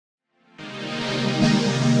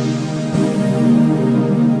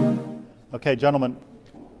Okay, gentlemen.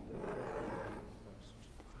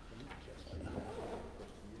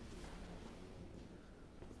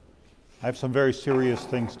 I have some very serious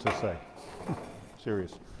things to say.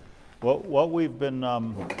 Serious. What we've been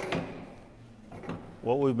learning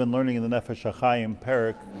in the Nefesh Hachaim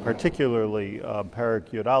Parak, particularly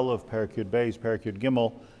Parak Yud Aleph, Parak Yud Beis, Parak Yud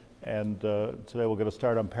Gimel, and today we're going to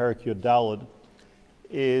start on Parak Yud Daled,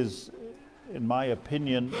 is, in my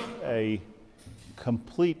opinion, a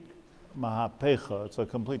complete mahapecha. It's a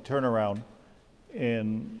complete turnaround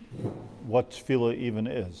in what tefillah even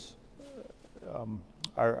is.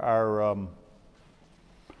 Our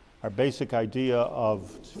basic idea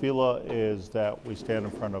of tefillah is that we stand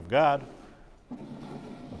in front of God.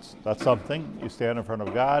 That's something. You stand in front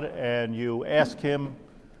of God and you ask Him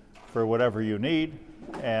for whatever you need,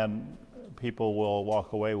 and people will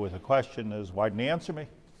walk away with a question is, why didn't He answer me?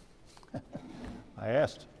 I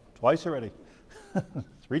asked twice already,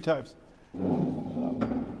 3 times.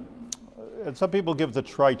 And some people give the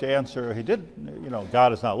trite answer, He did,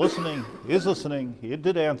 God is not listening, He is listening, He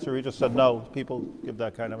did answer, He just said no. People give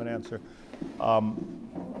that kind of an answer.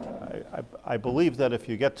 I believe that if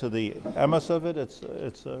you get to the emes of it,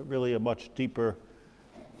 it's really a much deeper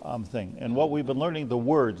thing. And what we've been learning,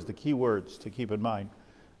 the key words to keep in mind,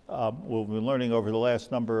 we've been learning over the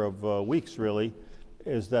last number of weeks really,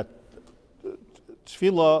 is that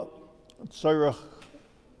tefillah tzorech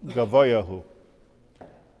gavoyahu.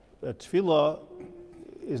 That tefillah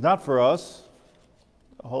is not for us.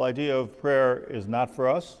 The whole idea of prayer is not for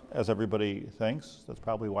us, as everybody thinks. That's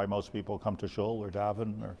probably why most people come to shul or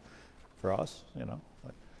daven or for us,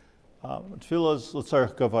 Tefillah is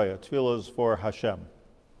l'tzarech gavaya. Tefillah is for Hashem.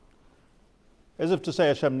 As if to say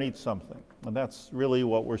Hashem needs something. And that's really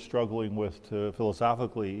what we're struggling with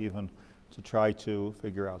philosophically even to try to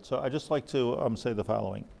figure out. So I'd just like to say the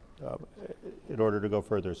following in order to go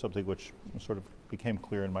further, something which sort of became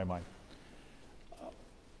clear in my mind.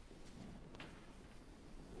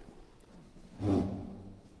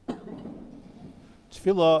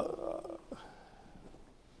 Tefillah,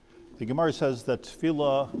 the Gemara says that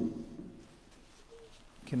tefillah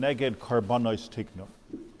keneged karbanos tiknu.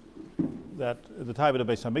 That at the time of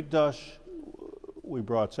the Beis HaMikdash, we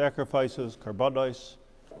brought sacrifices, karbanos,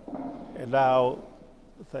 and now,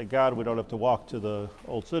 thank God, we don't have to walk to the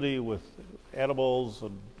old city with animals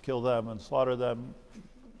and kill them and slaughter them.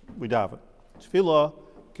 We daven. Tefillah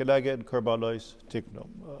keneged karbanos tiknu.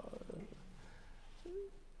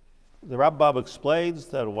 The Rambam explains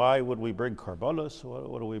that why would we bring karbanos?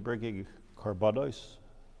 What are we bringing karbanos?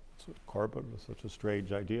 Carbon is such a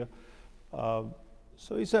strange idea.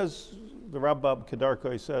 So he says, the Rambam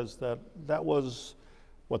Kedarko, he says that was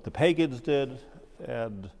what the pagans did,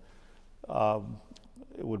 and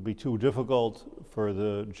it would be too difficult for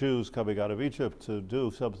the Jews coming out of Egypt to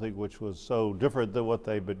do something which was so different than what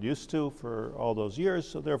they've been used to for all those years.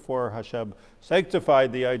 So therefore Hashem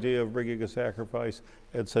sanctified the idea of bringing a sacrifice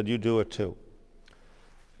and said, you do it too.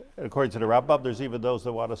 And according to the Rambam, there's even those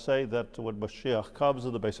that want to say that when Mashiach comes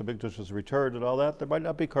and the Beis HaMikdash is returned and all that, there might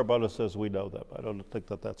not be karbanos as we know them. I don't think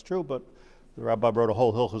that that's true, but the Rambam wrote a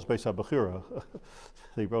whole Hilchos Beis HaBechira.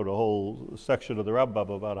 He wrote a whole section of the Rambam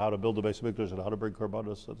about how to build the Beis HaMikdash and how to bring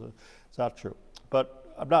karbanos. It's not true.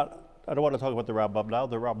 But I don't want to talk about the Rambam now.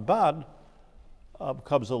 The Ramban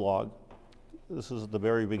comes along. This is at the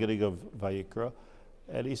very beginning of Vayikra.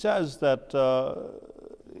 And he says that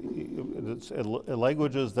it's in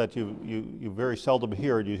languages that you very seldom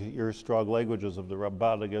hear, and you hear strong languages of the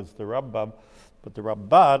Ramban against the Rambam. But the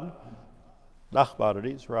Ramban,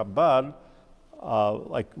 Nachmanides, Ramban,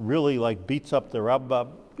 really beats up the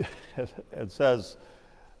Rambam and says,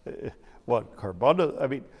 what, karbanos? I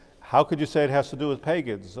mean, how could you say it has to do with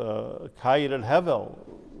pagans? Cain and Hevel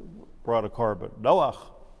brought a korban. Noach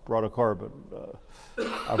brought a korban.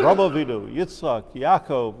 Avraham Avinu, Yitzchak,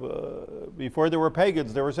 Yaakov, before there were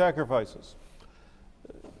pagans, there were sacrifices.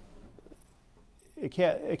 It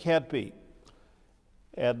can't be.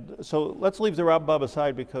 And so let's leave the Rambam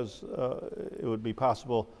aside because it would be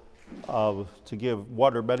possible to give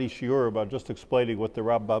one or many shiurim on just explaining what the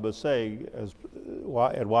Rambam is saying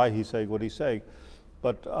and why he's saying what he's saying.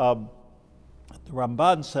 But the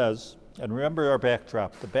Ramban says, and remember our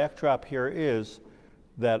backdrop, the backdrop here is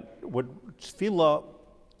that when tefillah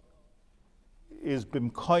is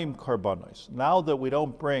bimkoim karbanos. Now that we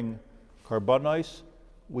don't bring karbanos,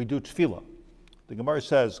 we do tefillah. The Gemara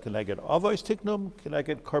says, keneged avos tiknum,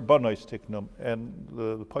 keneged karbanos tiknum, and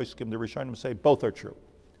the poskim, the Rishonim say both are true.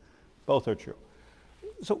 Both are true.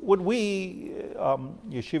 So when we,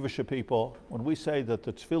 yeshivish people, when we say that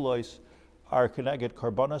the tefillos are keneged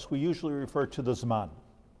karbanos, we usually refer to the zman.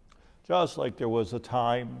 Just like there was a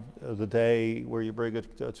time of the day where you bring a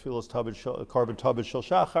tefillas carbon tabid shel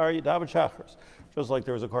shachar, you daven shachars. Just like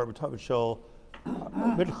there was a carbon tabid shel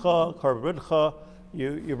mincha,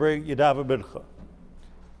 you daven mincha.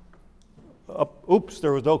 Oops,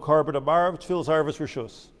 there was no carbon of marav, tefillas arvis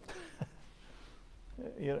rishus.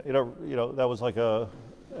 You know, that was like an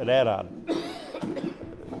add-on.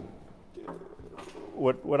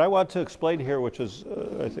 What I want to explain here, which is,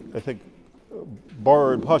 I think,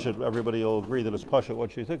 Bar and Pashut, everybody will agree that it's Pashut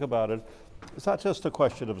once you think about it. It's not just a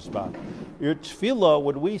question of Zman. Your tefillah,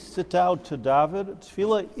 when we sit down to daven,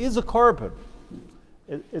 tefillah is a carbon.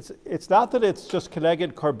 It's not that it's just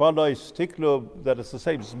connected karbanos tiknub, that it's the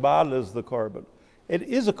same Zman as the carbon. It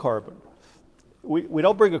is a carbon. We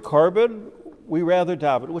don't bring a carbon, we rather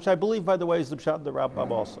daven, which I believe, by the way, is the pshat in the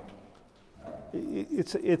Rambam also.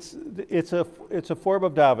 It's a form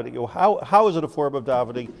of davening. How is it a form of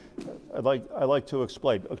davening? I like to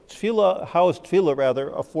explain. Tefillah, how is tefillah rather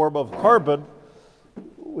a form of carbon?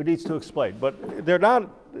 We need to explain, but they're not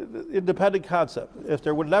independent concept. If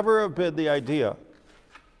there would never have been the idea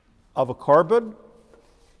of a carbon,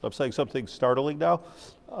 I'm saying something startling now,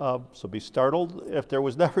 so be startled. If there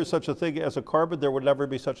was never such a thing as a carbon, there would never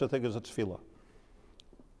be such a thing as a tefillah.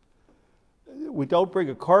 We don't bring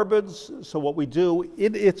a carbons, so what we do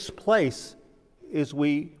in its place is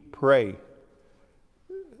we pray.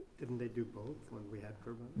 Didn't they do both when we had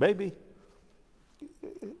carbon? Maybe.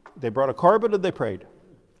 They brought a carbon and they prayed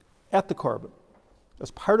at the carbon. As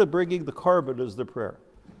part of bringing the carbon is the prayer.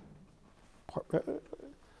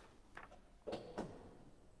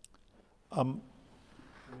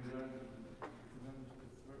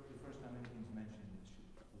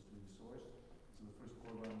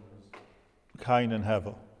 Cain and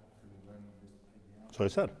Hevel. So I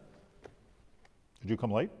said. Did you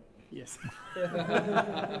come late? Yes.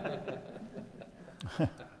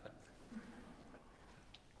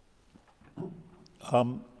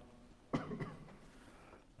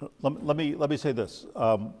 Let me say this.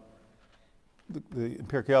 The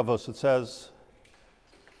Pirkei Avos, it says,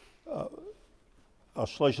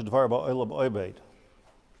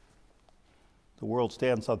 the world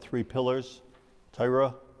stands on three pillars: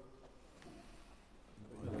 Torah,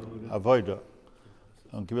 Avodah,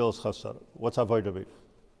 and Kehillat Chasad. What's Avodah mean?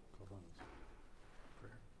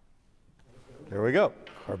 There we go.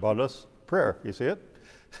 Karbanos, prayer. You see it?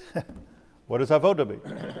 What does Avodah mean?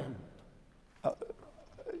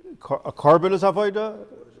 A carbon is Avodah.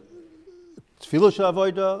 Tefillah is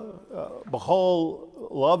Avodah. B'chol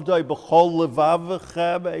lavdai b'chol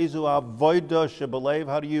levavechem ezu Avodah shebelev.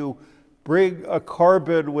 How do you bring a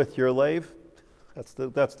carbon with your lave? That's the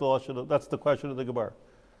question of the Gemara.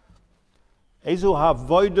 Ezu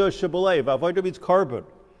Avodah shebelev. Avodah means carbon.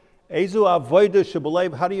 Ezu Avodah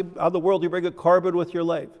shebelev. How in the world do you bring a carbon with your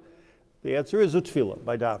lave? The answer is tefillah,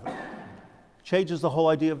 by davening. Changes the whole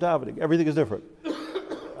idea of davening. Everything is different.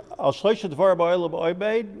 Al shleisha dvar ba'olam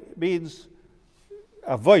oimed means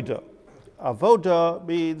avodah. Avodah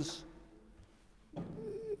means,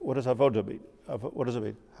 what does avodah mean? What does it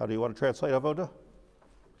mean? How do you want to translate avodah?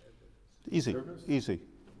 Easy. Service. Easy.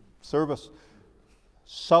 Service.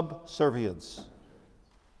 Subservience.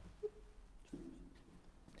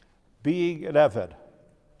 Being an eved.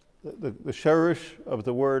 The sherish of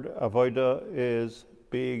the word avodah is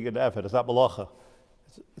being an eved. It's not malacha.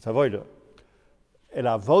 It's avodah. And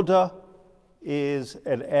avodah is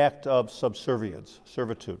an act of subservience,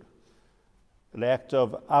 servitude, an act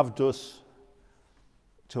of avdus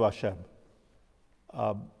to Hashem,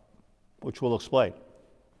 which we'll explain.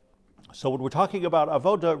 So when we're talking about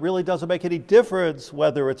avodah, it really doesn't make any difference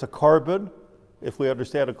whether it's a carbon, if we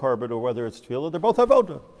understand a carbon, or whether it's tefillah. They're both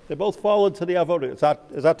avodah. They both fall into the avodah.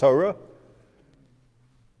 Is that Torah?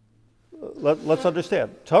 Let's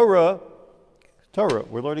understand. Torah,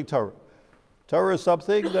 we're learning Torah. Torah is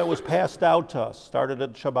something that was passed down to us, started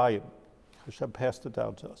in Shamayim. Hashem passed it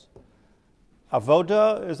down to us.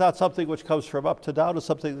 Avodah is not something which comes from up to down, it's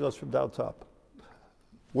something that goes from down to up.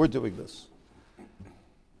 We're doing this.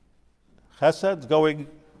 Chesed's going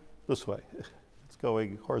this way. It's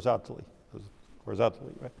going horizontally,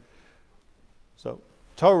 right? So,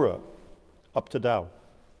 Torah, up to down.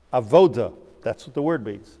 Avodah, that's what the word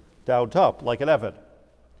means. Down to up, like an eved.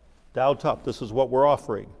 Down to up, this is what we're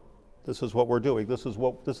offering. This is what we're doing. This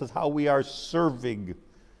is how we are serving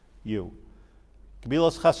you.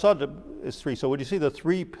 Kehillat Chasadim is three. So when you see the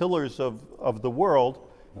three pillars of the world,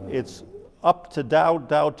 it's up to down,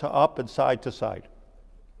 down to up, and side to side.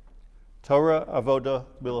 Torah, Avodah,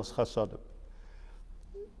 Kehillat Chasadim.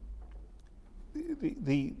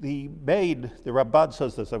 The Ramban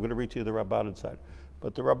says this. I'm going to read to you the Ramban inside.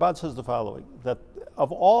 But the Ramban says the following, that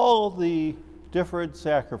of all the different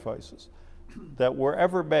sacrifices that were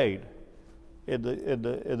ever made in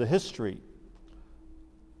the history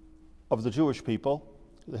of the Jewish people,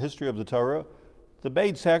 the history of the Torah, the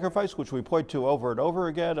main sacrifice, which we point to over and over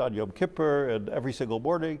again on Yom Kippur and every single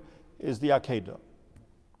morning, is the Akedah.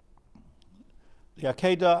 The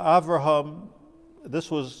Akedah, Avraham,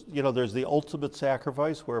 this was, there's the ultimate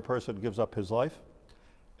sacrifice where a person gives up his life.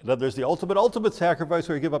 And then there's the ultimate sacrifice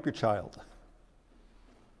where you give up your child.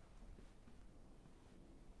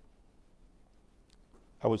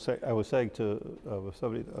 I was saying to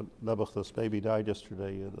somebody, Nebuch, this baby died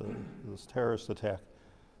yesterday in this terrorist attack.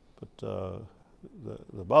 But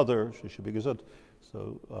the mother, she should be good.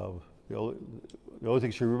 So the only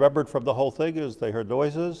thing she remembered from the whole thing is they heard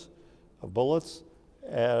noises of bullets,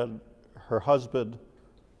 and her husband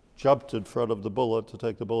jumped in front of the bullet to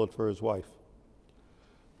take the bullet for his wife.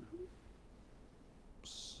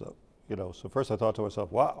 So, so first I thought to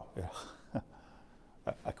myself, wow,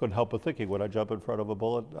 I couldn't help but thinking, when I jump in front of a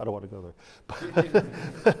bullet, I don't want to go there.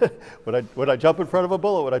 But when I jump in front of a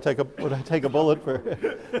bullet, would I take a bullet for?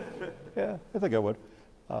 Yeah, I think I would.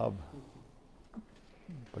 But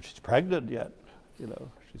she's pregnant yet.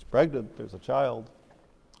 She's pregnant. There's a child.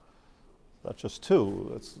 Not just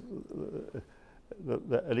two. It's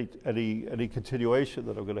any continuation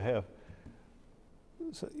that I'm going to have.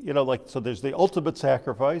 So, so there's the ultimate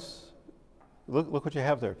sacrifice. Look what you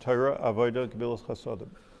have there. Torah, avodah, Kehillat Chasodim.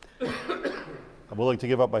 I'm willing to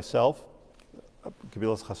give up myself,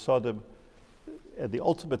 Kehillat Chasodim, and the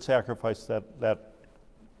ultimate sacrifice that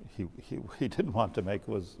he didn't want to make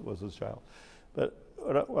was his child. But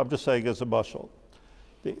what I'm just saying is a mashal.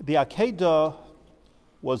 The Akedah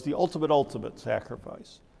was the ultimate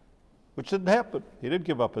sacrifice, which didn't happen. He didn't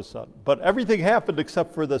give up his son. But everything happened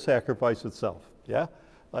except for the sacrifice itself. Yeah?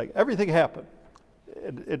 Like everything happened.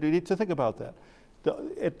 And you need to think about that.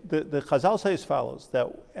 The Chazal say as follows, that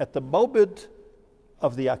at the moment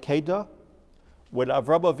of the Akedah, when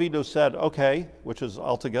Avraham Avinu said, okay, which is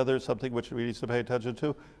altogether something which we need to pay attention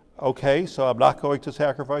to, okay, so I'm not going to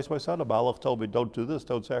sacrifice my son. A malach told me, don't do this,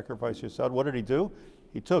 don't sacrifice your son. What did he do?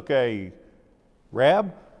 He took a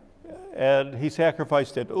ram and he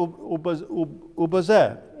sacrificed it,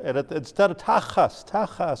 ubazeh. And instead of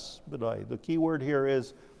tachas, the key word here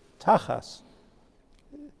is tachas.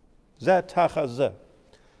 Zeh tachas zeh.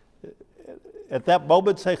 At that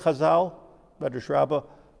moment, say Chazal, Medrash Rabbah,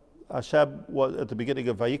 Hashem was at the beginning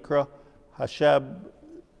of Vayikra. Hashem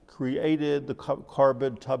created the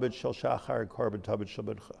carbon tamid shel shachar and carbon tamid shel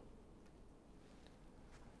mincha.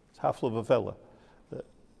 It's hafla v'vela.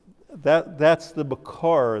 That's the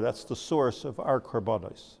makar. That's the source of our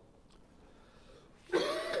karbanos.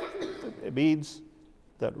 It means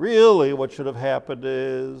that really what should have happened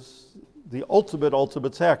is the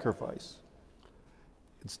ultimate sacrifice.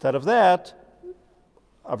 Instead of that,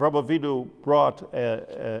 Avraham Avinu brought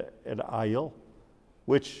an ayil,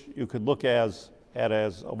 which you could look at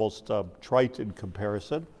as almost trite in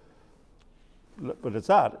comparison, but it's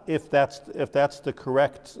not. If that's the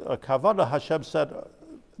correct kavanah, Hashem said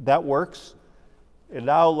that works, and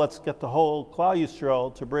now let's get the whole Klal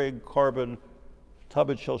Yisrael to bring carbon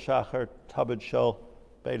tamid shel shachar, tamid shel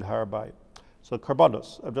bein harabayim. So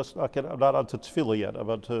karbanos. I'm not onto tefillah yet. I'm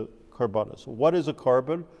onto karbanos. What is a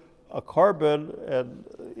carbon? A carbon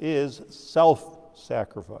is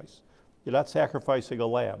self-sacrifice. You're not sacrificing a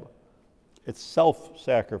lamb. It's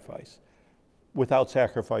self-sacrifice without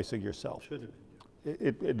sacrificing yourself. Should have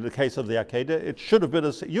been. In the case of the Akedah, it should have been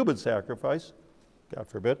a human sacrifice, God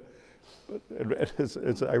forbid. But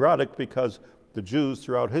it's ironic because the Jews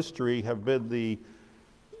throughout history have been the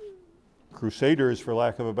crusaders, for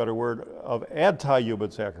lack of a better word, of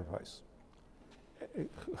anti-human sacrifice.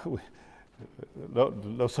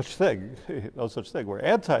 No such thing. No such thing. We're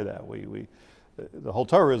anti that. The whole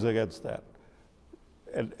Torah is against that.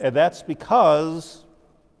 And that's because,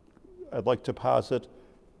 I'd like to posit,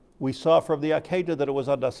 we saw from the Akedah that it was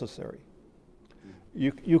unnecessary.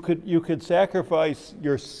 You could sacrifice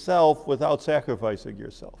yourself without sacrificing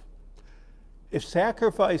yourself. If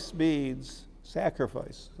sacrifice means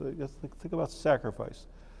sacrifice, think about sacrifice.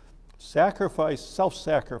 Sacrifice,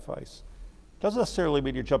 self-sacrifice, doesn't necessarily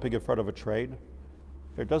mean you're jumping in front of a train.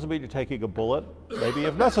 It doesn't mean you're taking a bullet. Maybe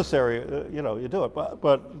if necessary, you do it.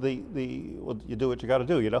 But you do what you got to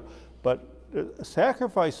do, But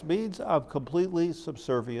sacrifice means I'm completely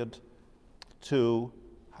subservient to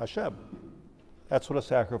Hashem. That's what a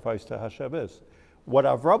sacrifice to Hashem is. What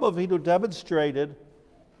Avraham Avinu demonstrated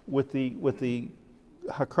with the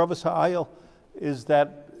Hakravas Ha'ayil is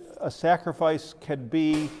that a sacrifice can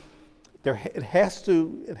be it has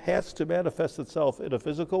to manifest itself in a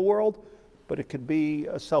physical world, but it can be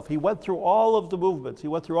a self. He went through all of the movements. He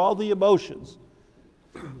went through all the emotions.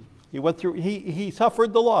 He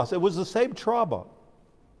suffered the loss. It was the same trauma,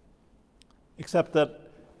 except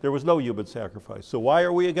that there was no human sacrifice. So why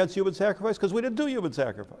are we against human sacrifice? Because we didn't do human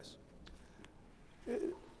sacrifice.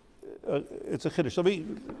 It's a chiddush. Let me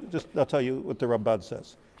I'll tell you what the Ramban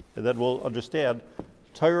says, and then we'll understand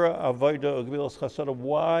Torah, Avodah, Gemilas Chasadim,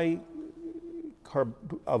 why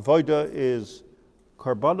Avodah is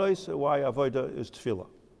karbanos and why Avodah is tefillah.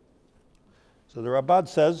 So the Ramban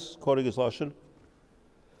says, quoting his lashon,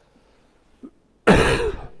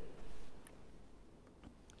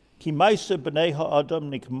 Ki ma'aseh b'nei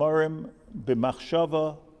ha'adam nikmarim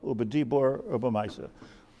b'machshava u'b'dibur u'b'ma'aseh.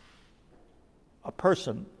 A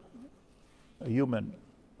person, a human,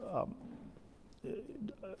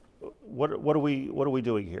 what are we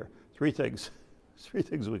doing here? Three things we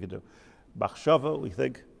can do. Machshava, we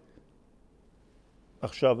think.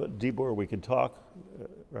 Machshava, dibur, we can talk,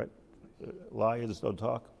 right? Lions don't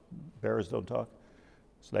talk, bears don't talk,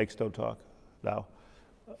 snakes don't talk. Now,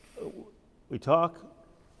 we talk,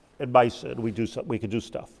 and Maisa, and we can do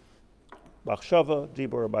stuff. Machshava,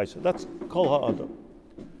 dibur, Maisa. That's kol ha'adam.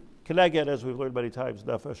 Keneged, as we've learned many times,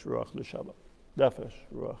 nefesh, ruach, neshama. Nefesh,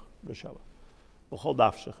 ruach, neshama. L'chol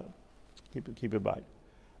nafshechem. Keep in mind.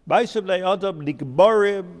 Maisa b'nei adam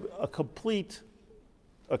nigmarim, a complete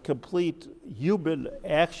human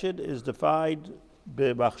action is defined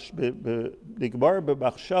nigmar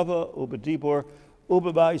b'machshava u'b'dibur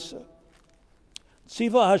u'b'maisa.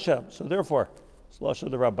 Tziva Hashem. So therefore, it's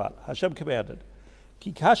lashon the Ramban. Hashem commanded,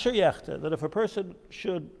 ki kasher yechte, that if a person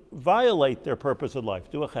should violate their purpose in life,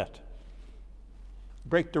 do a chet,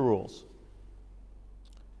 break the rules.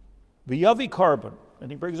 V'yavi carbon, and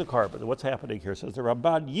he brings a carbon. And what's happening here? Says the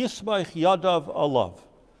Ramban, yismach yadav alav.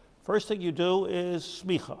 First thing you do is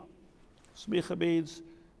smicha. Smicha means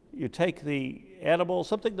you take the animal,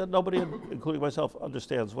 something that nobody, including myself,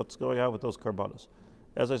 understands what's going on with those carbonas.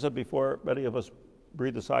 As I said before, many of us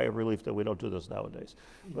breathe a sigh of relief that we don't do this nowadays.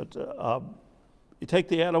 But you take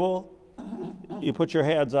the animal, you put your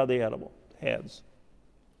hands on the animal. Hands.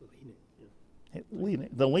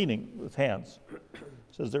 Leaning with hands.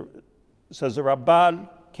 Says the Ramban,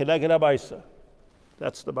 keneged ha'maisa.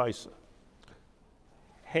 That's the maisa.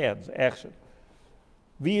 Hands, action.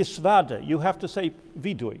 V'yisvada, you have to say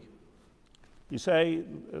vidui. You say,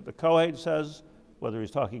 the Kohen says, whether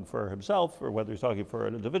he's talking for himself or whether he's talking for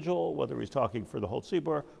an individual, whether he's talking for the whole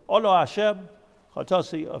tzibur, Ono Hashem,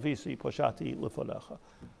 chatasi avisi poshati lefonecha.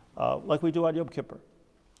 Like we do on Yom Kippur.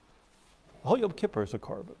 The whole Yom Kippur is a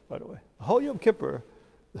carbon, by the way. The whole Yom Kippur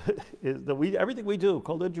is everything we do,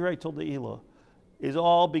 kol nidrei till ne'ilah, is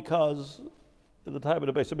all because in the time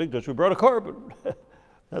of the Beis Hamikdash we brought a carbon.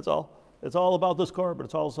 That's all. It's all about this carbon.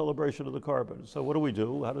 It's all a celebration of the carbon. So what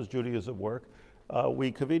do? How does Judaism work?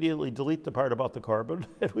 We conveniently delete the part about the carbon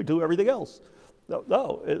and we do everything else.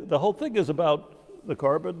 No, the whole thing is about the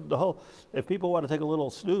carbon. If people want to take a little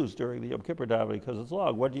snooze during the Yom Kippur davening because it's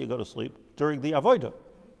long, when do you go to sleep? During the Avodah.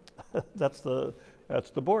 That's the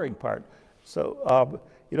boring part. So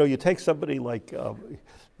you take somebody like I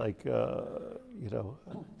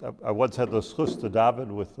once had the schus to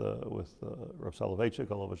daven with Rav Soloveitchik,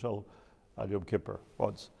 Kollel Bais on Yom Kippur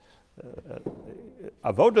once.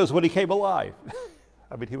 Avodah is when he came alive.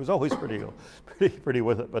 I mean, he was always pretty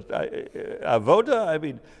with it. But Avodah, I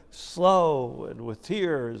mean, slow and with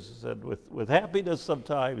tears and with happiness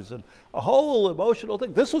sometimes and a whole emotional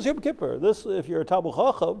thing. This was Yom Kippur. This, if you're a Talmud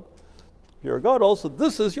Chacham, if you're a God also,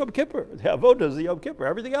 this is Yom Kippur. The Avodah is the Yom Kippur.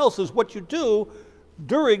 Everything else is what you do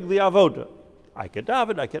during the Avodah. I could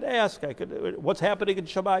daven, I could ask, what's happening in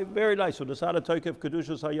Shabbat, very nice. So Nesada Toikev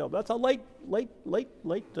Kedushas Hayom. That's a late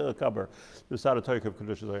comer. Nesada Toikev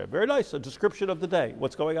Kedushas Hayom. Very nice, a description of the day,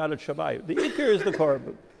 what's going on at Shabbat. The Iker is the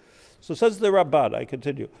carbon. So says the Ramban, I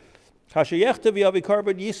continue. Hashayechte v'yavi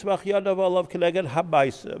carbon yismach yadav alav keneged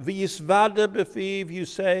ha'maisa. V'yisvada b'fiv, you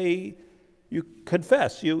say, you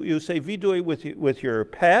confess, you say vidui with your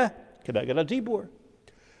peh, keneged ha'dibur.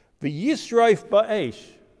 V'yisraif ba'esh.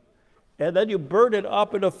 And then you burn it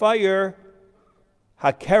up in a fire.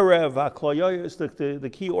 Hakerev, hakloyoyos, the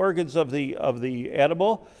key organs of the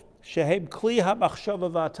animal. Shehem kli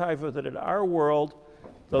hamachshava v'ataiva, that in our world,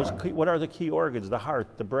 what are the key organs? The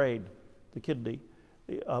heart, the brain, the kidney.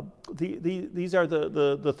 These are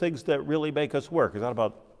the things that really make us work. It's not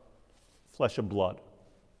about flesh and blood.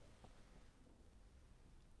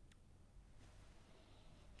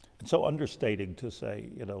 It's so understating to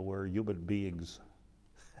say, we're human beings.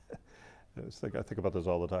 I think about this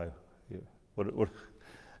all the time.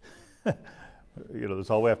 That's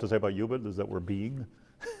all we have to say about human is that we're being.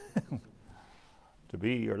 To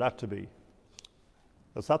be or not to be.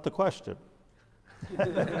 That's not the question.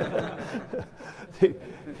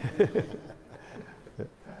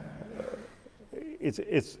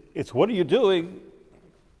 It's what are you doing?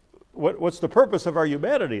 What's the purpose of our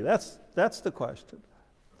humanity? That's the question.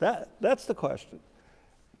 That's the question.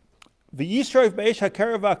 Then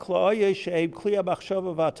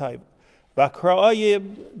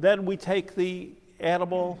we take the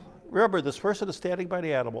animal. Remember, this person is standing by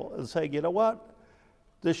the animal and saying, you know what?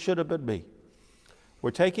 This should have been me.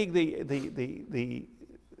 We're taking we're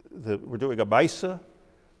doing a maisa.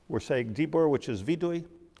 We're saying dibur, which is vidui.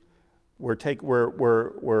 We're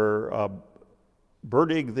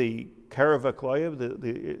burning the karavakloyim,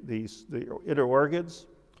 the inner organs.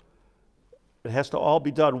 It has to all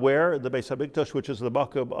be done where? In the Beis HaMikdash, which is the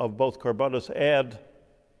makom of both karbanos and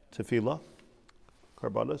tefillah.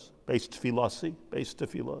 Karbanos, Beis Tefillasi, Beis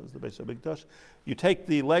Tefillah is the Beis HaMikdash. You take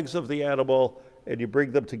the legs of the animal and you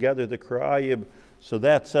bring them together, the kra'ayim. So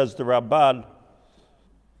that says the Ramban,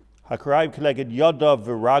 HaKra'ayim keneged yadav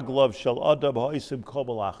v'raglav shel adam ha'isim kol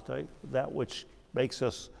malachtei, that which makes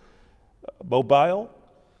us mobile.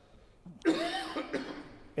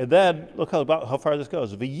 And then, look how far this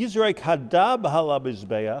goes. V'yizrek hadam hala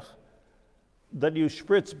mizbeach, then you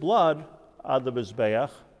spritz blood on the mizbeach.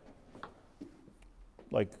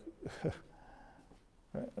 Like,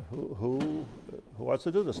 who wants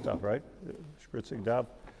to do this stuff, right? Spritzing dam.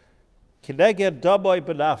 Kineged damoy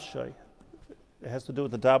benafshay. It has to do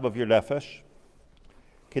with the dam of your nefesh.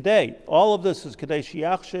 Kedei. All of this is kedei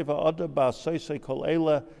shiachshev ha'adam ba'asoisei kol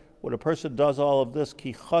eila. When a person does all of this,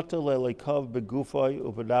 ki chata le'leikav begufay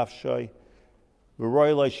u'benafshay,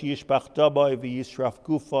 v'roy le'shiyishbach damoy v'yisraf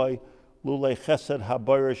gufay, lulei chesed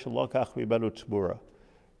ha'bayr shalokach mimenu t'mura.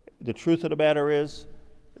 The truth of the matter is,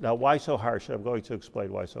 now why so harsh? I'm going to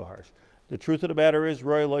explain why so harsh. The truth of the matter is,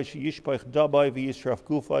 roy le'shiyishbach damoy v'yisraf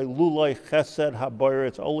gufay, lulei chesed ha'bayr.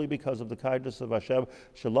 It's only because of the kindness of Hashem,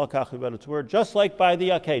 shalokach mimenu t'mura, just like by the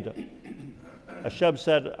Akedah. Hashem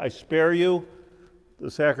said, I spare you the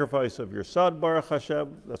sacrifice of your son, Baruch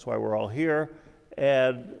Hashem, that's why we're all here,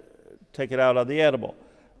 and take it out on the animal.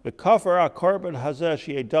 The kafar korban hazeh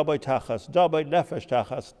sheyeh damay tachas, damay nefesh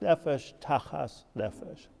tachas, nefesh tachas,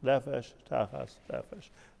 nefesh, nefesh tachas, nefesh.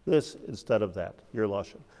 This instead of that, your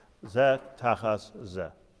lashon. Zeh tachas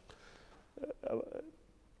zeh.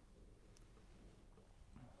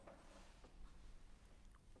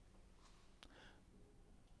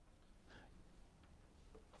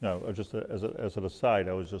 No, just as an aside,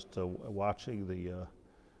 I was just watching this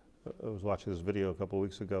video a couple of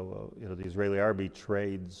weeks ago. The Israeli army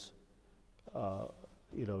trades,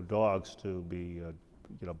 dogs to be,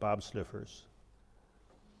 bomb sniffers.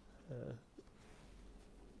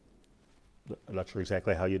 I'm not sure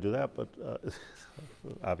exactly how you do that, but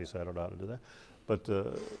obviously I don't know how to do that. But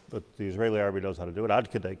the Israeli army knows how to do it. Ad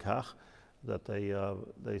kedei kach, that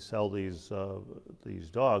they sell these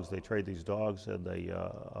dogs. They trade these dogs, and they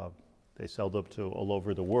sell them to all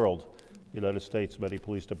over the world. United States, many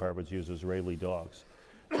police departments use Israeli dogs.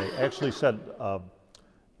 They actually sent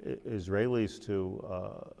Israelis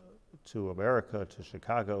to America, to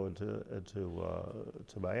Chicago, and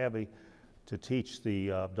to Miami, to teach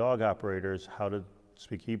the dog operators how to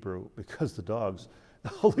speak Hebrew, because the dogs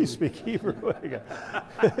only speak Hebrew.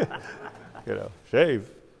 Shave.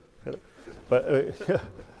 But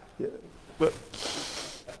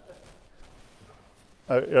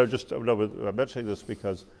I'm mentioning this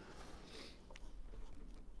because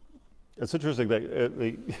it's interesting that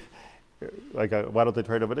why don't they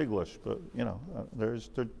trade them in English? But they're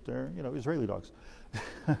Israeli dogs,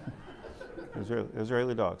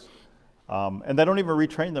 Israeli dogs, and they don't even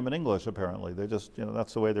retrain them in English. Apparently, they just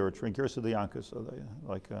that's the way they were trained. Kirsa the Yankas, so they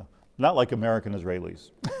not like American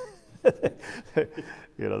Israelis.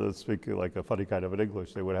 They speak like a funny kind of an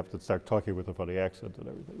English. They would have to start talking with a funny accent and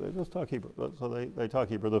everything. They just talk Hebrew. So they talk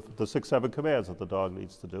Hebrew. The 6-7 commands that the dog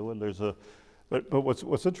needs to do. And there's but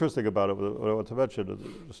what's interesting about it, what I want to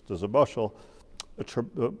mention, just as a mushal,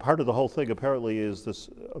 part of the whole thing apparently is this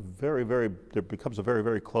there becomes a very,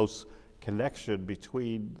 very close connection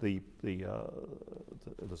between the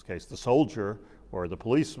in this case the soldier or the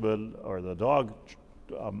policeman or the dog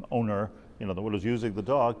owner, the one who's using the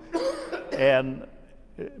dog, and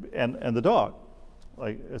the dog.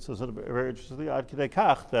 Like it's a sort of very interesting ad kedei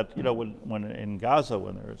kach that when in Gaza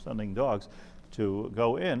when they're sending dogs to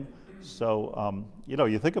go in, so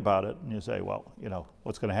you think about it and you say, well,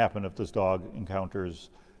 what's going to happen if this dog encounters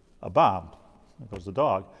a bomb? There goes the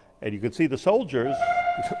dog, and you could see the soldiers,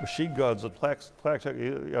 machine guns and plaques,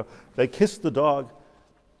 they kiss the dog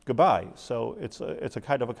goodbye. So it's a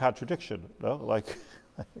kind of a contradiction, no? Like,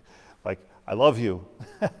 like I love you,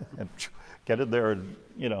 and get in there, and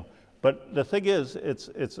But the thing is, it's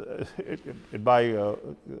in my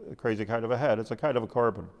crazy kind of a head, it's a kind of a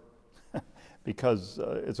carbon, because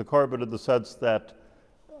it's a carbon in the sense that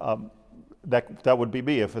that would be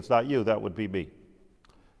me. If it's not you, that would be me.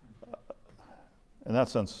 In that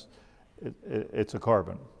sense, it's a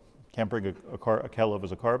carbon. Can't bring a kelev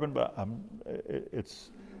as a carbon, but it's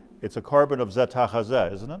a carbon of zeh tachas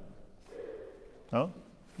zeh, isn't it? No?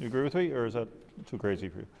 You agree with me, or is that too crazy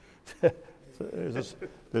for you?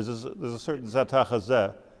 There's a certain zeh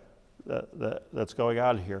tachas zeh that's going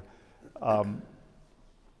on here.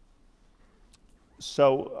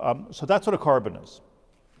 So that's what a carbon is.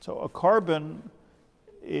 So a carbon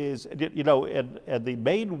is, and the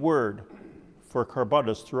main word for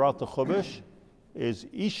karbanos throughout the Chumash is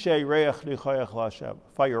ishei reach nichayach l'Hashem,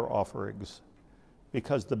 fire offerings,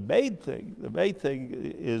 because the main thing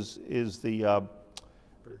is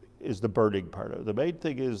the burning part of it. The main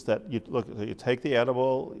thing is that you take the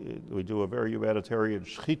animal, we do a very humanitarian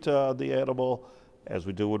shechita on the animal, as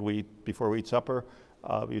we do before we eat supper.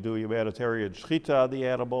 You do a humanitarian shechita on the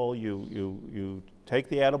animal. You take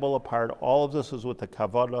the animal apart. All of this is with the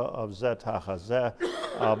kavanah of zeh tachas zeh,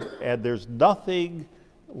 and there's nothing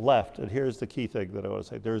left. And here's the key thing that I want to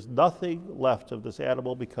say: there's nothing left of this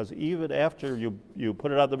animal, because even after you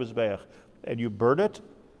put it on the mizbeach and you burn it,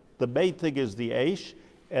 the main thing is the eish.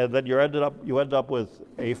 And then you end up with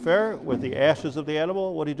afer, with the ashes of the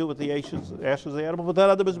animal. What do you do with the ashes of the animal? Put that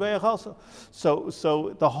on the mizbeach also.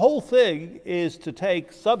 So the whole thing is to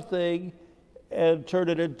take something and turn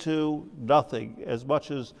it into nothing as much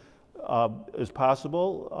as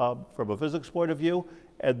possible from a physics point of view.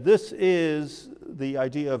 And this is the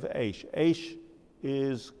idea of eish. Eish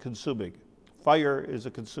is consuming. Fire is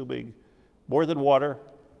a consuming, more than water.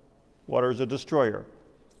 Water is a destroyer.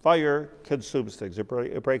 Fire consumes things. It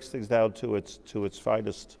breaks things down to its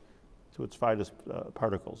finest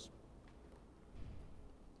particles.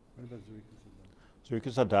 What about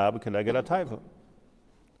Zrikas Adam Keneged Atayva.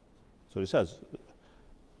 So he says,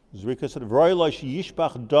 Zrikas Adam Roy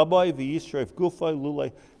Yishbach Damai v'Yisreif Gufay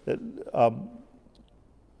Lulay.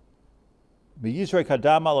 V'Yisreif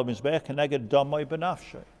Adam al Mizbeach Keneged Damai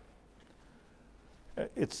Benafshay.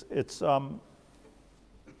 It's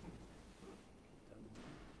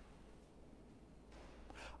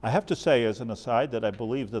I have to say, as an aside, that I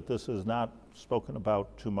believe that this is not spoken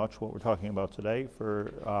about too much, what we're talking about today,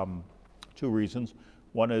 for two reasons.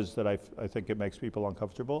 One is that I think it makes people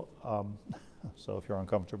uncomfortable. So if you're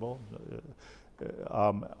uncomfortable.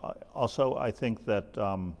 Also, I think that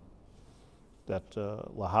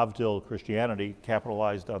Lahavdil Christianity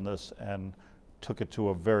capitalized on this and took it to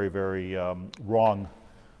a very, very wrong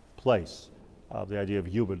place, the idea of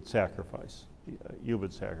human sacrifice.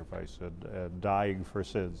 And dying for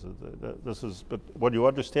sins. But when you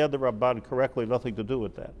understand the Ramban correctly, nothing to do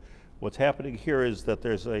with that. What's happening here is that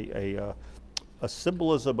there's a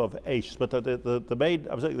symbolism of eish, but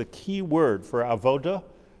the key word for avoda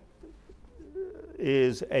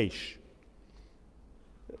is eish.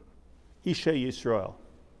 Isha Yisrael.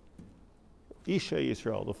 Isha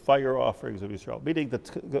Yisrael, the fire offerings of Yisrael. Meaning that.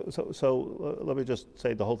 So let me just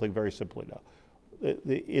say the whole thing very simply now.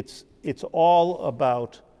 It's all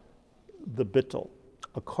about the bittul.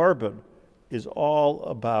 A carbon is all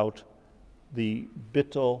about the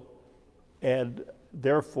bittul, and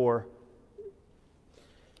therefore,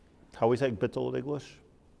 how we say bittul in English?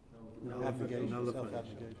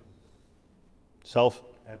 Abnegation.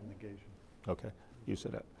 Self-abnegation. Okay, you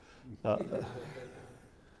said that.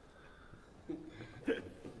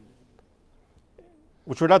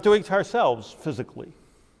 Which we're not doing to ourselves physically.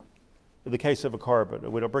 In the case of a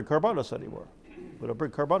carbon, we don't bring karbanos anymore.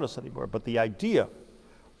 But the idea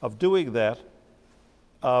of doing that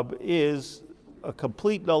is a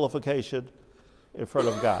complete nullification in front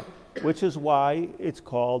of God, which is why it's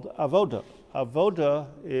called avoda. Avoda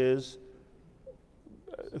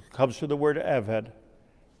comes from the word eved.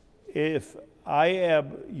 If I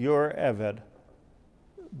am your eved,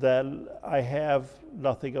 then I have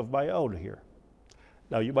nothing of my own here.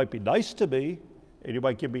 Now, you might be nice to me, and you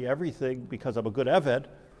might give me everything because I'm a good eved,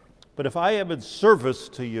 but if I am in service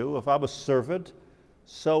to you, if I'm a servant,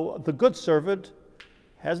 so the good servant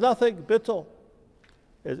has nothing, bittul.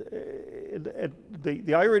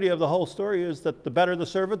 The irony of the whole story is that the better the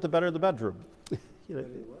servant, the better the bedroom.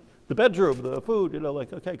 The bedroom, the food,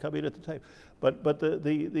 okay, come eat at the table. But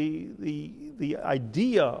the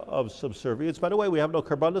idea of subservience, by the way, we have no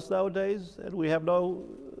karbanos nowadays, and we have no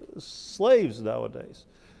slaves nowadays.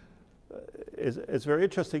 It's very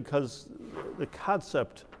interesting because the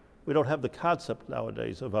concept We don't have the concept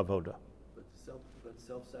nowadays of avoda. But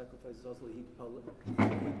self-sacrifice is also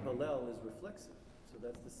Hillel is reflexive. So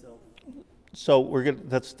that's the self. So we're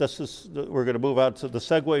gonna move on to the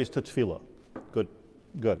segues to tefillah.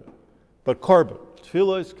 Good. But korban,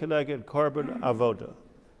 tefillah is connected korban avoda.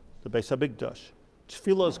 The Beis Hamikdash.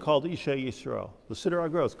 Tefillah is called Isha Yisrael. The Siddur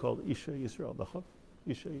Agra is called Isha Yisrael.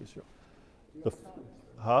 Isha Yisrael.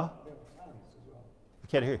 I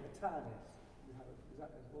can't hear you.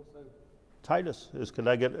 Titus is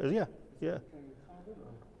connected. Yeah.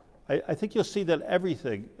 I think you'll see that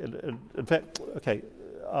everything. In fact, okay.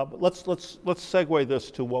 Let's segue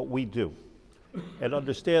this to what we do, and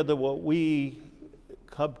understand that what we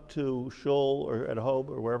come to shul or at home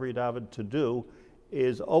or wherever you daven to do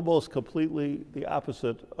is almost completely the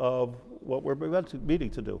opposite of what we're meaning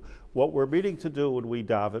to do. What we're meaning to do when we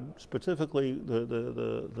daven, specifically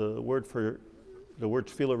the word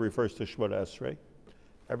tefillah refers to Shemona Esrei.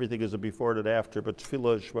 Everything is a before and an after, but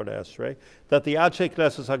tefillah is Shemona Esrei. That the Anshe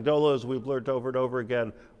Knesses Hagdola, as we've learned over and over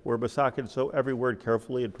again, we're masakin, so every word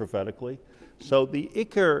carefully and prophetically. So the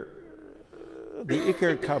ikar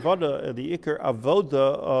kavana and the ikar avoda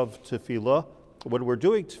of tefillah, when we're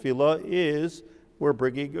doing tefillah, is we're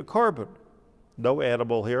bringing a korban. No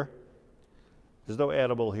animal here. There's no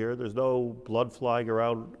animal here. There's no blood flying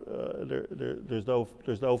around. There's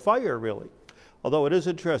no fire really. Although it is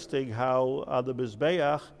interesting how on the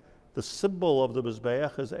Mizbeach, the symbol of the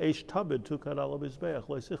Mizbeach is Eish Tamid Tukan ala Mizbeach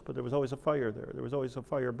Leisich, but there was always a fire there. There was always a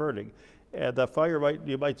fire burning. And that fire,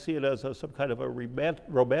 you might see it as some kind of a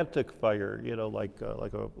romantic fire, like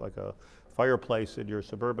a fireplace in your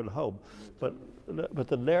suburban home. But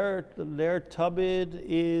the Ner Tamid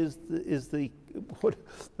is the what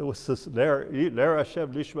there was this Ner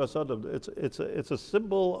Hashem Nishmas Adam. It's a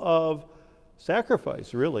symbol of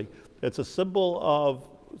sacrifice, really. It's a symbol of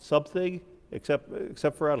something, except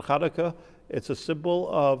for on Hanukkah, it's a symbol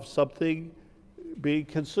of something being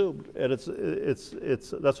consumed, and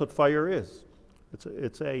that's what fire is.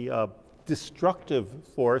 It's a destructive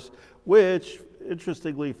force, which,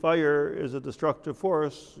 interestingly, fire is a destructive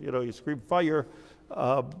force. You scream fire,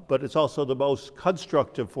 but it's also the most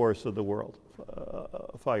constructive force in the world,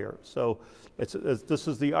 fire. So this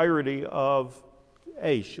is the irony of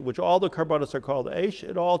Eish, which all the karbanos are called Eish,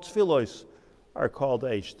 and all tefillos are called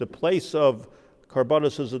Eish. The place of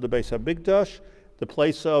karbanos is in the Beis Hamikdash. The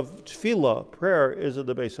place of tefillah, prayer, is in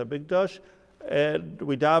the Beis Hamikdash. And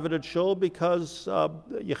we daven at shul because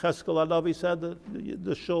Yecheskel HaNavi said that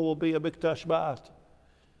the shul will be a mikdash ma'at.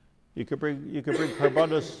 You could bring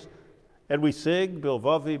karbanos, and we sing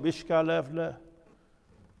Bilvavi Mishkan Evne.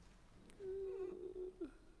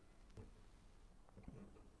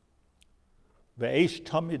 Ve'esh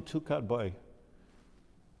tamid tukad boy,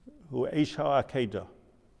 who eish ha'akeda,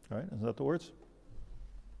 right? Isn't that the words?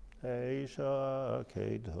 Eish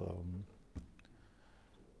ha'akeda.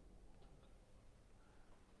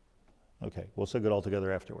 Okay, we'll sing it all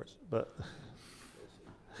together afterwards. But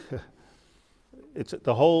it's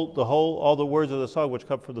all the words of the song, which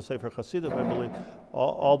come from the Sefer Hasidim, I believe.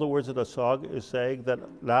 All the words of the song is saying that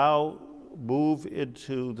now move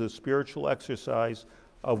into the spiritual exercise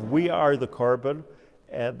of we are the korban,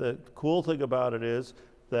 and the cool thing about it is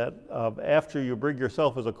that after you bring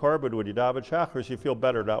yourself as a korban, when you daven shachris, you feel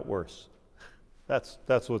better, not worse. That's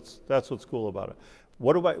what's cool about it.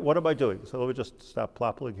 What am I doing? So let me just stop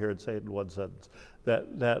plopping here and say it in one sentence.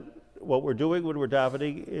 That what we're doing when we're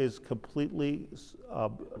davening is completely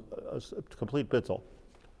complete bittul,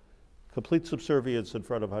 complete subservience in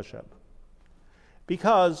front of Hashem,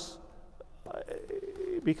 because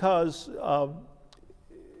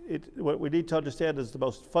what we need to understand is the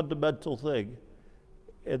most fundamental thing,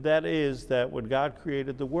 and that is that when God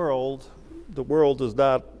created the world is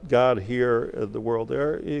not God here and the world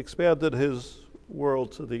there. He expanded His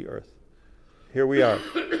world to the earth. Here we are.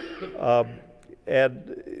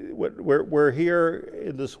 And we're here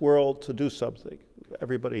in this world to do something,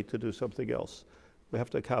 everybody to do something else. We have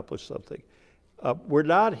to accomplish something. We're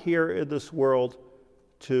not here in this world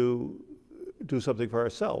to do something for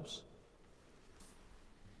ourselves.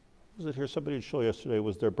 I was here, somebody in shul yesterday, it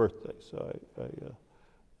was their birthday. So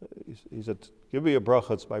he said, give me a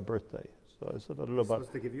bracha, it's my birthday. So I said, I don't know about...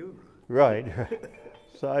 Supposed to give you a bracha. Right.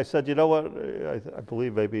 So I said, you know what, I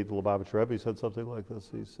believe maybe the Lubavitch Rebbe said something like this.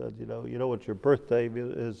 He said, you know what your birthday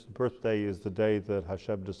is? Birthday is the day that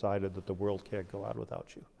Hashem decided that the world can't go on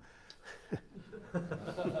without you.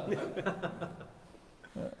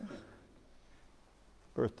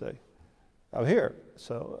 Birthday. I'm here,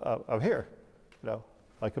 so I'm here.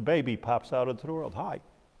 Like a baby pops out into the world. Hi.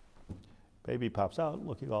 Baby pops out,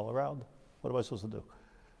 looking all around. What am I supposed to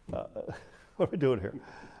do? What are we doing here?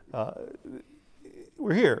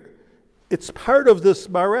 We're here. It's part of this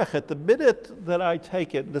marechet. The minute that I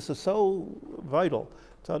take it, this is so vital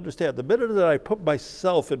to understand, the minute that I put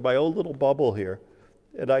myself in my own little bubble here,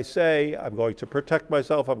 and I say, I'm going to protect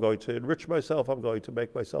myself, I'm going to enrich myself, I'm going to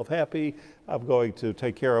make myself happy, I'm going to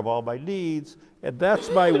take care of all my needs, and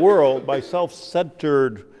that's my world, my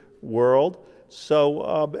self-centered world. So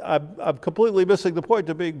I'm completely missing the point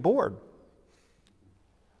of being born.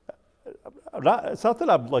 It's not that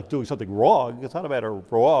I'm like doing something wrong. It's not a matter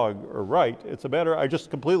of wrong or right. It's a matter I just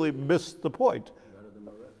completely missed the point.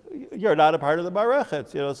 You're not a part of the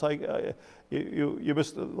marechet. It's like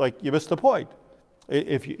you missed the point.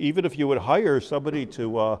 Even if you would hire somebody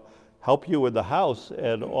to help you in the house,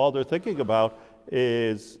 and all they're thinking about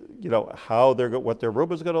is how what their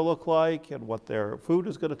room is going to look like, and what their food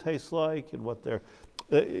is going to taste like, and what they're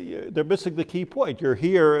missing the key point. You're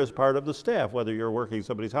here as part of the staff, whether you're working in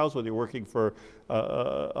somebody's house, whether you're working for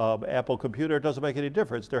Apple Computer, it doesn't make any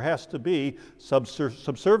difference. There has to be some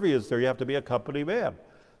subservience there. You have to be a company man.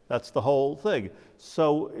 That's the whole thing.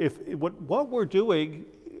 So what we're doing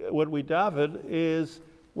when we daven is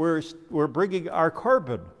we're bringing our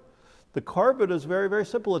carbon. The carbon is very, very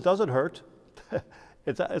simple. It doesn't hurt.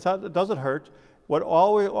 It doesn't hurt. What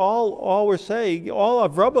all we're saying, all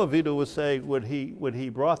Avraham Avinu was saying when he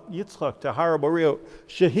brought Yitzchak to Har Moriah,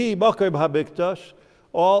 Shehi Makom HaMikdash,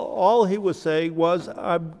 all he was saying was,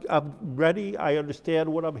 I'm ready. I understand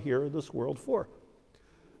what I'm here in this world for.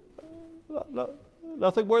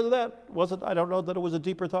 Nothing more than that. I don't know that it was a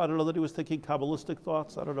deeper thought. I don't know that he was thinking Kabbalistic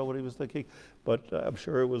thoughts. I don't know what he was thinking, but I'm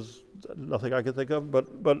sure it was nothing I could think of. But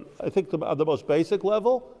I think on the most basic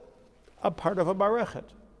level, I'm part of a marechet.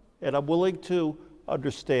 And I'm willing to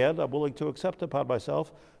understand, I'm willing to accept upon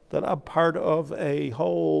myself that I'm part of a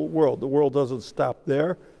whole world. The world doesn't stop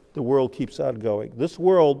there. The world keeps on going. This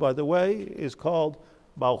world, by the way, is called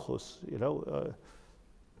Malchus. That's a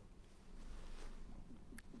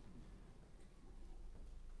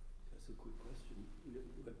quick question. You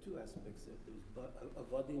have two aspects there. There's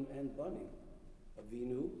Avadim and Banim.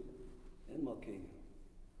 Avinu and Malkeinu.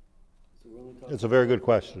 So we're only talking. It's a very good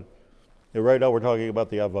question. And right now we're talking about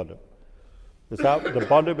the Avadim. The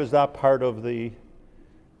Banim is not part of the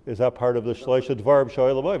Shleisha Dvarim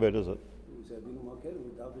Shoel Amayvet, is it?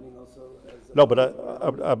 No, but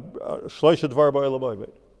Shleisha Dvarim Shoel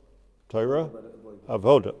Amayvet. Torah,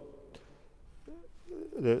 Avoda.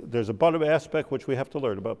 There's a Banim aspect which we have to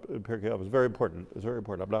learn about in Pirkei Avos. It's very important. It's very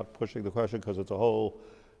important. I'm not pushing the question because it's a whole.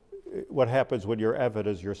 What happens when your Eved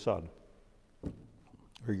is your son?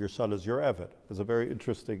 Or your son is your Eved. It's a very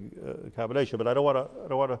interesting combination. But I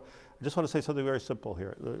just want to say something very simple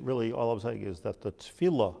here. Really, all I'm saying is that the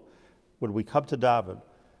tefillah, when we come to daven,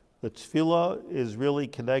 the tefillah is really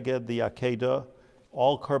keneged the Akedah.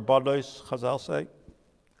 All karbanos, Chazal say,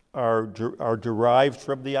 are derived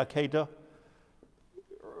from the Akedah.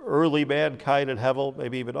 Early mankind in Hevel,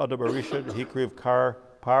 maybe even Adam Arishan, Hikriv Kar,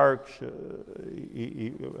 Park,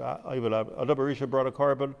 even Adam Arishan brought a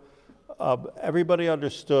carbon. Everybody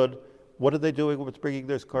understood what are they doing with bringing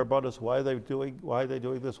this karbanos? Why are they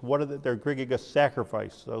doing this? They're bringing a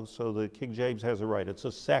sacrifice. So the King James has it right. It's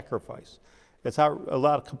a sacrifice. It's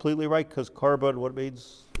not completely right because carbon, what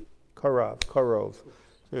means karov,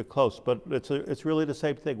 so close. But it's really the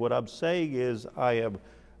same thing. What I'm saying is I'm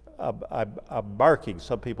marking.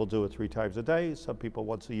 Some people do it 3 times a day. Some people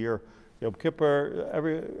once a year. Yom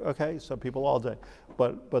Kippur, some people all day.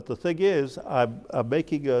 But the thing is, I'm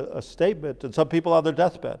making a statement, and some people on their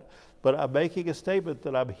deathbed, but I'm making a statement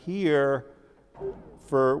that I'm here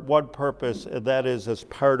for one purpose, and that is as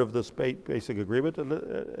part of this basic agreement.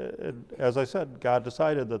 And as I said, God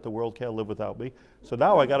decided that the world can't live without me. So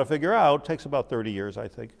now I got to figure out, it takes about 30 years, I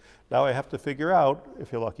think. Now I have to figure out,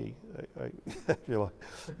 if you're lucky, you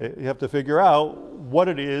have to figure out what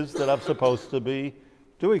it is that I'm supposed to be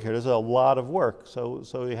doing here. There's a lot of work. So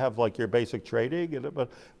you have like your basic training,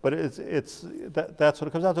 but that's what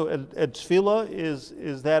it comes down to. And tefillah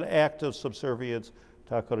is that act of subservience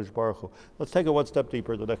to HaKadosh Baruch Hu. Let's take it one step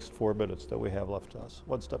deeper in the next 4 minutes that we have left to us.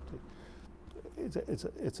 One step deeper.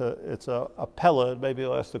 It's a pella, and maybe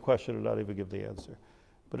I'll ask the question and not even give the answer.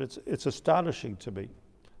 But it's astonishing to me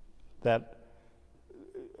that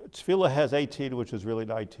tefillah has 18, which is really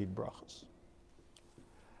 19 brachas.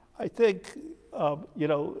 I think, I've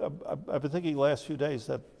been thinking the last few days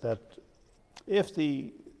that if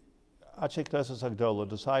the Achei Knesset Hagdola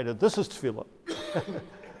decided this is tefillah,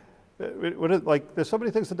 there's so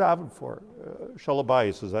many things to daven for. Shalom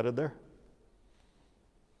Bayis, is that in there?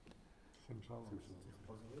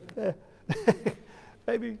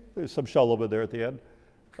 Maybe there's some shalom in there at the end.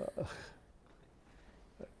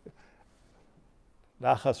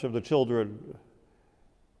 nachas from the children.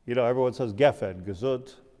 You know, everyone says gefen,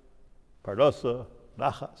 gesund, pardosa,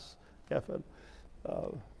 nachas, gefen.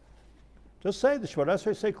 Just say the Shemona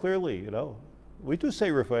Esrei, say clearly, you know. We do say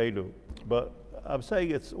Rifa'enu, but I'm saying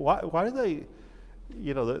it's, why do they,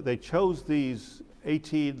 you know, they chose these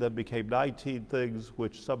 18 that became 19 things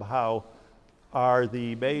which somehow are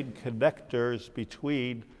the main connectors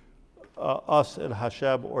between us and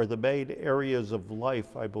Hashem, or the main areas of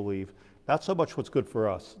life, I believe. Not so much what's good for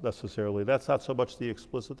us, necessarily. That's not so much the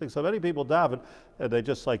explicit thing. So many people daven, and they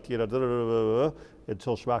just like, you know,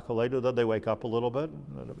 until Shema Koleinu, then they wake up a little bit,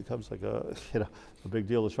 and it becomes like a, you know, a big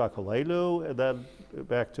deal of Shema Koleinu, and then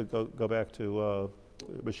go back to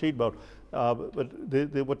machine mode.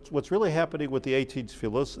 But what's really happening with the 18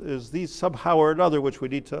 tefillos is these somehow or another, which we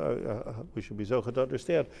need to, we should be zocheh to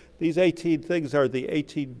understand. These 18 things are the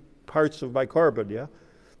 18 parts of my carbon, yeah?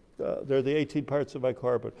 They're the 18 parts of my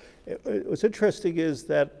carbon. What's interesting is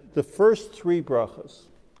that the first 3 brachas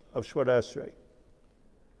of Shemona Esrei,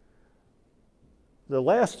 the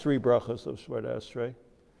last 3 brachas of Shemona Esrei,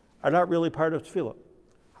 are not really part of tefillah.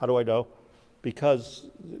 How do I know?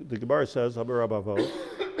 Because the Gemara says, Amar Rabavo,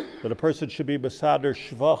 that a person should be Mesader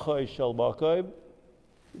Shvachai Shel Makayim,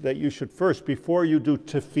 that you should first, before you do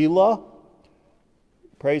tefillah,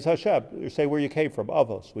 praise Hashem. You say where you came from,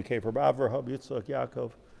 Avos. We came from Avraham, Yitzchak,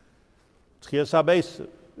 Yaakov.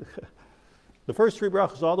 The first 3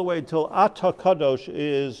 brachas all the way until Ata Kadosh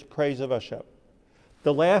is praise of Hashem.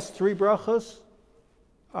 The last 3 brachas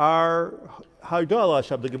are Haidol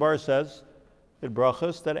Hashem. The Gemara says in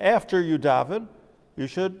brachas that after you daven, you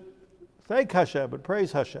should thank Hashem and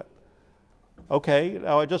praise Hashem. Okay,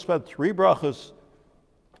 now I just spent 3 brachas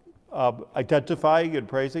identifying and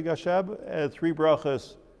praising Hashem, and 3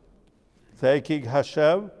 brachas thanking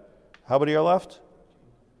Hashem. How many are left?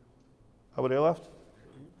 How many are left?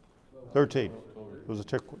 13. It was a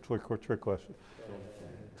trick question.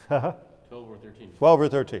 12 or 13. 12 or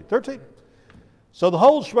 13. 13. So the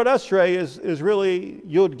whole Shemona Esrei is really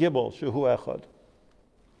Yud Gimel, Shehu Echad.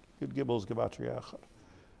 Yud Gimel is Gematria Echad.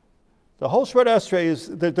 The whole Shemona Esrei is,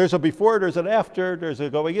 there's a before, there's an after, there's a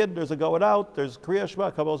going in, there's a going out, there's Kriya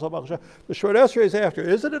Shema, Kabbalah Zabach Hashem. The Shemona Esrei is after.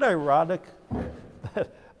 Isn't it ironic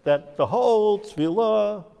that the whole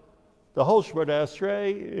Tefillah, the whole Shemona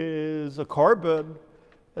Esrei is a carbon,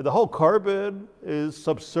 and the whole carbon is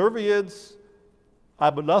subservience.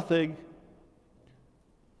 I'm a nothing.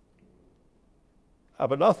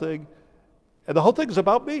 I'm a nothing. And the whole thing is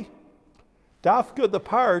about me. Dafka, the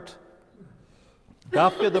part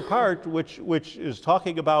which is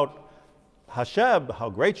talking about Hashem, how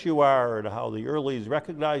great you are, and how the earlies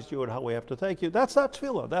recognized you, and how we have to thank you, that's not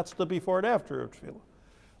tefillah. That's the before and after of tefillah.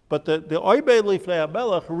 But the Oymei Lifnei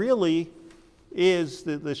HaMelech really is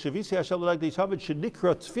the Shavisi Hashem L'Nagdi Shavid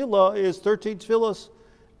Shenikra Tefillah is 13 tefillahs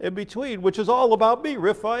in between, which is all about me.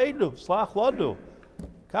 Rifa'enu, Slach Lanu,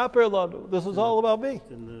 Kaper Lanu. This is all about me.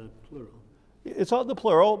 It's in the plural. It's on the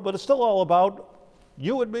plural, but it's still all about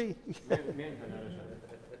you and me.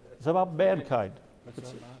 It's about mankind.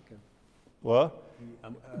 What?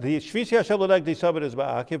 The Shvisi Hashem L'Nagdi Shavid is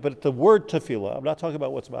Ma'akiv, but the word tefillah, I'm not talking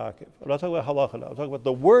about what's Ma'akiv. I'm not talking about halacha now. I'm talking about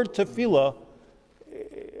the word tefillah.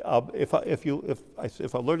 If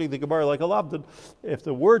I'm learning the Gemara like a Labdin, if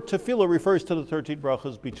the word tefillah refers to the 13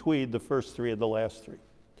 brachas between the first 3 and the last 3,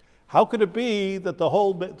 how could it be that the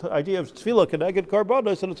whole idea of tefillah connected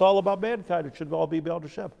karbonos and it's all about mankind? It should all be about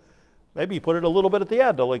Hashem. Maybe you put it a little bit at the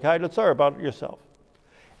end, like Hainatzar, about yourself.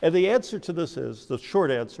 And the answer to this is, the short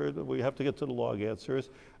answer, we have to get to the long answer is,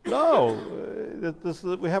 no,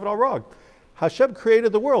 we have it all wrong. Hashem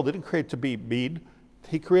created the world. He didn't create it to be mean.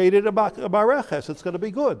 He created a mareches. It's going to be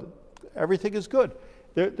good. Everything is good.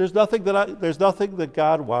 There's nothing that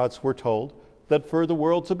God wants, we're told, than for the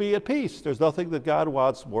world to be at peace. There's nothing that God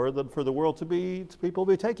wants more than for the world to people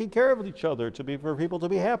be taking care of each other, for people to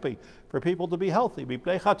be happy, for people to be healthy.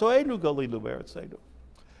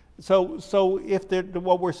 So if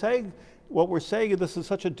what we're saying, and this is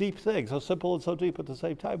such a deep thing, so simple and so deep at the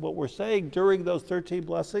same time, what we're saying during those 13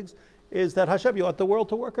 blessings is that Hashem, you want the world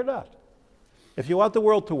to work or not? If you want the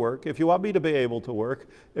world to work, if you want me to be able to work,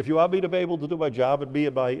 if you want me to be able to do my job and me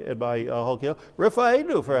and my whole kill,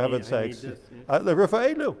 Rifa'enu, for heaven's sakes.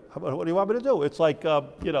 Rifa'enu. What do you want me to do? It's like,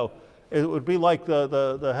 it would be like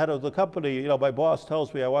the head of the company, my boss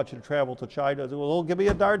tells me I want you to travel to China. Well, give me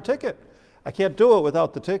a darn ticket. I can't do it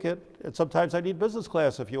without the ticket. And sometimes I need business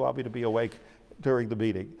class if you want me to be awake during the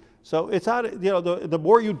meeting. So it's not, the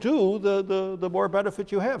more you do, the more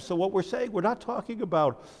benefit you have. So what we're saying, we're not talking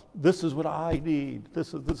about this is what I need.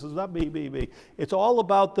 This is not me. It's all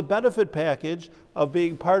about the benefit package of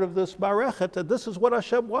being part of this marechet, and this is what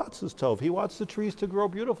Hashem wants, is Tov. He wants the trees to grow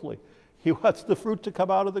beautifully. He wants the fruit to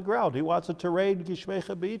come out of the ground. He wants it to rain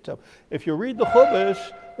gishmecha b'itam. If you read the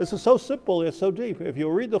Chumash, this is so simple, it's so deep. If you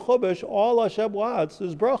read the Chumash, all Hashem wants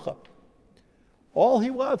is bracha. All he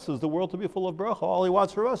wants is the world to be full of bracha. All he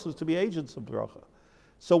wants from us is to be agents of bracha.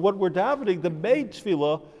 So what we're davening, the main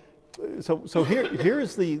tefillah, so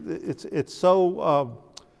here's it's so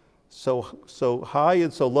high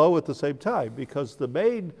and so low at the same time, because the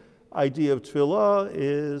main idea of tefillah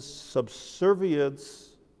is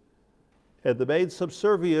subservience, and the main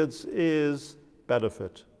subservience is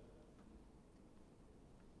benefit. Do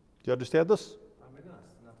you understand this?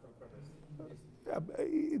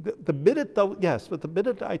 The minute, though, yes, but the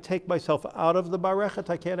minute I take myself out of the marechet,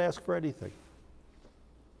 I can't ask for anything.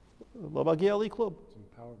 Lo magia li klum. It's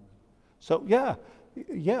empowerment. So yeah.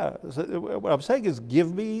 So what I'm saying is,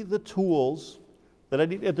 give me the tools that I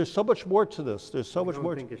need. And there's so much more to this. There's so much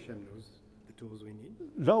more. I don't think Hashem knows the tools we need.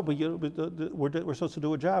 No, but we're supposed to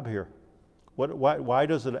do a job here. Why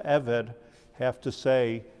does an Eved have to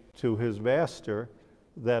say to his master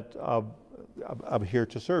that I'm here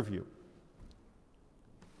to serve you?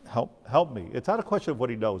 Help me. It's not a question of what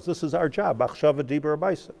he knows. This is our job. Machshava dibur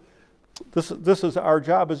maisa. This is our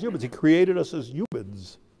job as humans. He created us as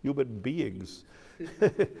humans, human beings.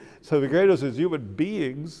 So he created us as human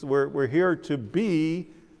beings. We're here to be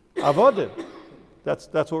avodim. That's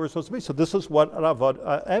what we're supposed to be. So this is what an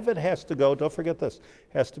Eved has to go. Don't forget this.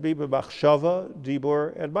 Has to be b'machshava,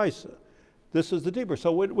 dibur, and maisa. This is the dibur.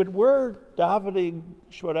 So when we're davening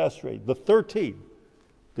Shemona Esrei, the 13,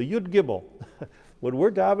 the Yud Gimel. When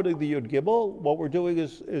we're davening the Yud Gimel, what we're doing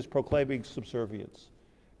is proclaiming subservience.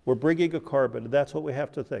 We're bringing a carbon, and that's what we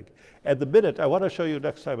have to think. And the minute, I want to show you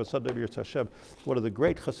next time on Sunday Mir Hashem, one of the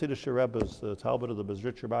great Hasidic Rebbes, the Talmud of the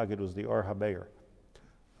Mezritcher Maggid, was the Or HaMeir.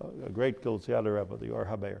 A great Gilziana Rebbe, the Or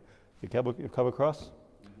HaMeir. You come across?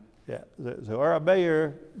 Yeah, the Or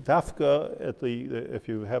HaMeir, Dafka, if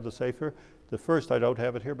you have the sefer, the first, I don't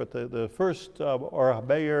have it here, but the first Or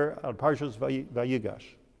HaMeir on Parshas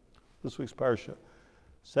Vayigash, this week's Parsha,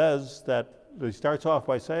 says that he starts off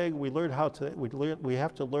by saying we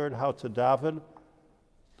have to learn how to daven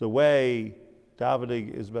the way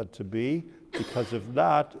davening is meant to be, because if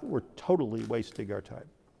not, we're totally wasting our time.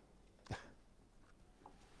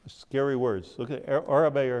 Scary words. Look at Or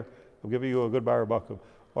HaMeir. I'm giving you a good barabakum.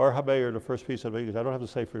 Or HaMeir, the first piece of English. I don't have the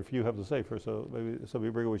sefer. If you have the sefer, so maybe some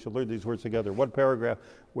of you we should learn these words together. One paragraph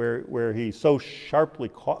where he so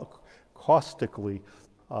sharply, caustically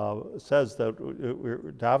says that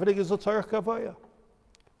davening is a tzarech kavaya.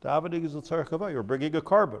 Davening is a tzarech kavaya. You're bringing a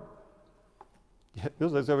carbon.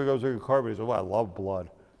 This is everybody goes bringing a carbon. He says, "Well, I love blood.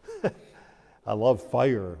 I love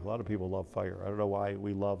fire." A lot of people love fire. I don't know why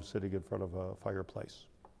we love sitting in front of a fireplace.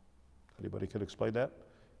 Anybody can explain that?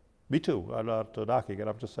 Me too. I'm not knocking it.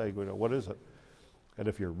 I'm just saying, what is it? And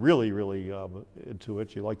if you're really, really into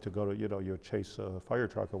it, you like to go to, you chase a fire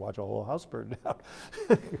truck and watch a whole house burn down.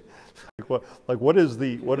 what is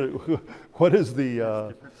the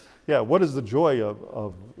joy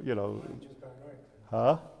of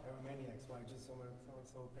huh?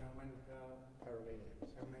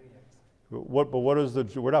 But what is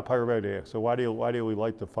we're not pyromaniacs, so why do we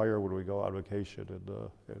light the fire when we go on vacation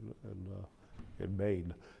in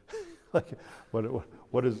Maine? What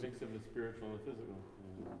is a mix of the spiritual and the physical?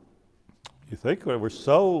 You think we're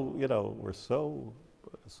so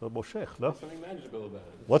moshech, no? There's something magical about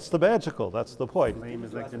it. What's the magical? That's the point. Flame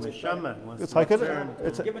is like the neshama. It's like It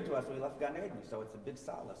was given to us when we left Gan Eden, so it's a big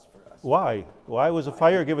solace for us. Why? Why was a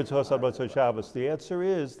fire given to us on Motzei Shabbos? The answer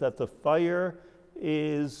is that the fire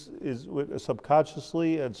is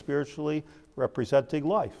subconsciously and spiritually representing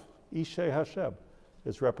life. Ishei Hashem.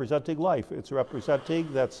 It's representing life. It's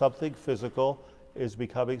representing that something physical is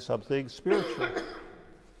becoming something spiritual.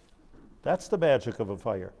 That's the magic of a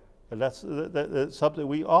fire. And that's something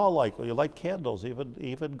we all like. You light candles,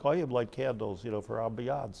 even Goyim light candles, for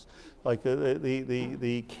ambiance. Like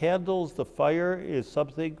the candles, the fire is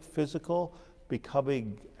something physical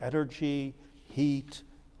becoming energy, heat,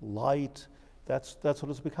 light. That's what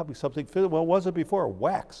it's becoming, something physical. What was it before?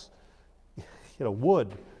 Wax,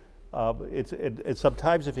 wood. It's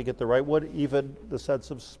sometimes, if you get the right wood, even the sense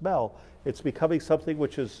of smell. It's becoming something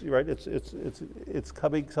which is right. It's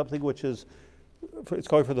coming something which is. It's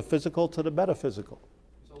going from the physical to the metaphysical.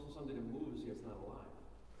 It's also something that moves, yet it's not alive.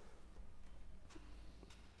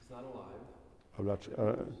 It's not alive. I'm not.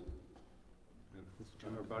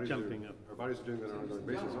 Our bodies are doing that on an ongoing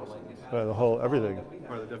basis also. The whole, everything.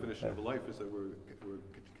 Part of the definition of life is that we're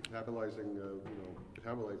catabolizing,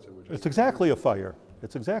 metabolites in which. It's exactly a fire.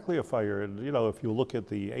 It's exactly a fire. And, if you look at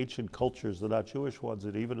the ancient cultures, the not Jewish ones,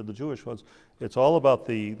 and even in the Jewish ones, it's all about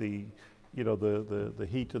the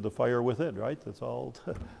heat and the fire within, right? That's all.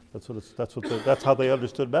 That's how they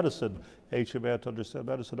understood medicine. Ancient man to understand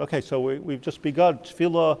medicine. Okay, so we've just begun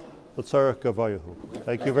Tefillah L'Tzarech Gavayahu.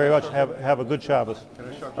 Thank you very much. Have a good Shabbos.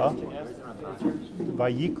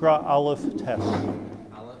 Vayikra Aleph Tes.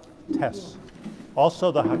 Tes.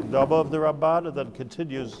 Also, the Hakdama of the Ramban, and then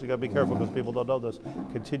continues. You got to be careful because people don't know this.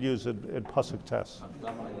 Continues in Pasuk Tes.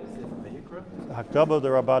 Hakdama of the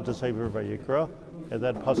Ramban to Sefer Vayikra, and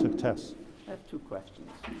then Pasuk Tes. I have two questions.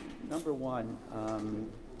 Number one,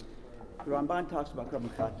 the Ramban talks about Korban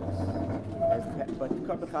Chatas, but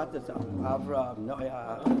Korban Chatas, Avram,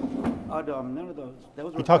 Noah, Adam, none of those.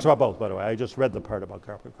 He talks about both, by the way. I just read the part about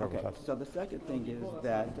Korban Chatas. So the second thing is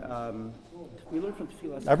that we learn from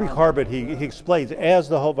Tefillah. Every carbon he explains, as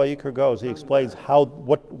the whole Vayikra goes, he explains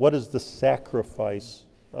what is the sacrifice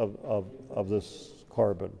of this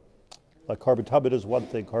carbon. Like carbon tabit is one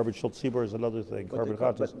thing, carbon shul tzibur is another thing, carbon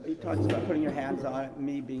chatas. But he talks about putting your hands on it,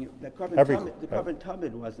 me being, the carbon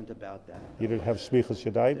tabit wasn't about that. You didn't have smichas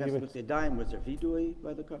yadayim? Smichas yadayim, was there vidui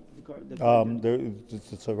by the the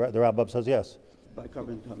Rambam says yes. By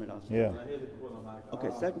carbon tabit also? Yeah.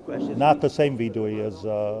 Okay, second question. Not the same vidui as,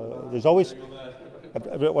 there's always, I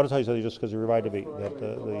want to tell you something just because you reminded me that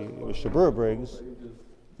the Shabur brings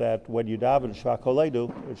that when you daven Shva Koledu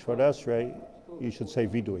in Shemona Esrei, you should say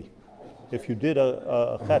vidui. If you did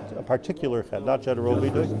a chet, a particular chet, not general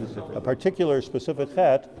vidui, a particular specific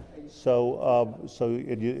chet, so it's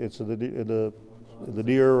in the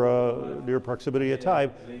near proximity of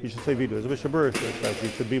time, you should say vidui. As Mishnah Berurah says, you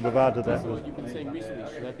should be mavad to that. What you've been saying recently,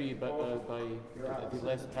 should that be by the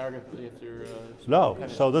last paragraph after? No.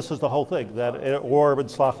 So this is the whole thing or in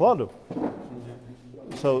Slach Lanu.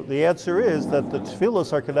 So the answer is that the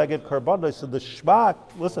tefillos are connected karbanos, and the shma.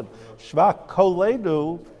 Listen, shma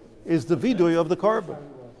koleinu is the vidui of the carbon.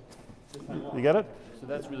 You get it? So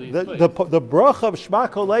that's really the bracha of Shema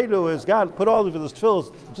Koleinu is God put all of this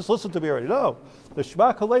tefillah. Just listen to me already. No, the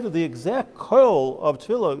Shema Koleinu, the exact coil of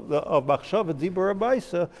tefillah of machshav and dibur and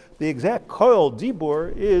ma'isa, the exact coil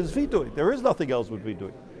dibur is vidui. There is nothing else with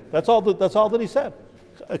vidui. That's all that he said,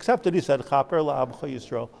 except that he said chaper la'amcha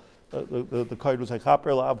Yisrael. The coin was like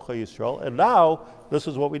chaper la'amcha Yisrael, and now this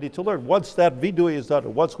is what we need to learn. Once that vidui is done,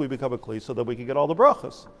 and once we become a kli, so that we can get all the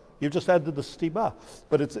brachas. You've just added the stima,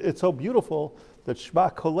 but it's so beautiful that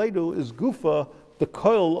Shema Koleinu is gufa, the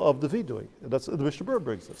coil of the vidui. And that's the Mishnah Berurah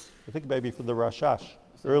brings this. I think maybe from the Rashash,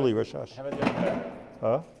 early Rashash. How about the other paragraph?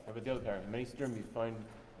 Huh? How about the other paragraph? Many Shiurim you find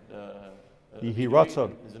Yehi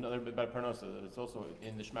Ratzon. There's another bit by Parnasa. It's also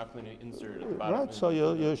in the Shema Koleinu insert at the bottom. Right. So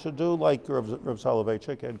you should do like Rav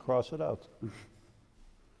Soloveitchik and cross it out.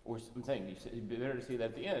 Or I'm saying you better to say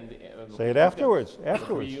that at the end. Say it afterwards.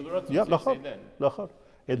 Afterwards. Yeah, nachon.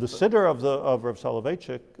 In the siddur of Rav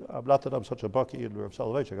Soloveitchik, not that I'm such a bucky in Rav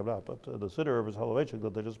Soloveitchik, I'm not, but the siddur of Rav Soloveitchik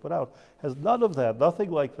that they just put out has none of that,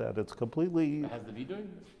 nothing like that. It's completely has the vidui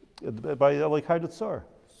by like Kehillat Shivtei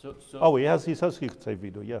Yeshurun. He says he could say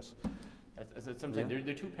vidui, yes. As I'm saying, there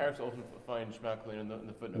are two paragraphs often find Shema Koleinu in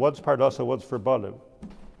the footnote. One's Parnasa, one's for Banim.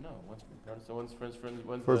 No, one's for Parnasa, one's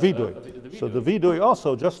for vidui. So the vidui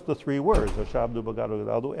also just the three words, Hashamnu Bagadu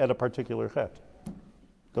Gadaldu, and a particular chet.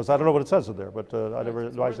 Because I don't know what it says in there, but I never.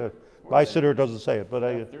 My siddur doesn't say it, but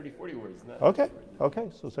 30, 40 words. Okay,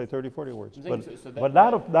 so say 30, 40 words, but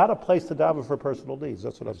not a place to daven for personal needs.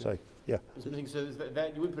 That's what I'm saying. Yeah. So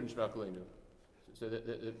that you would put in Shema Koleinu.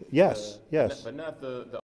 Yes. But not the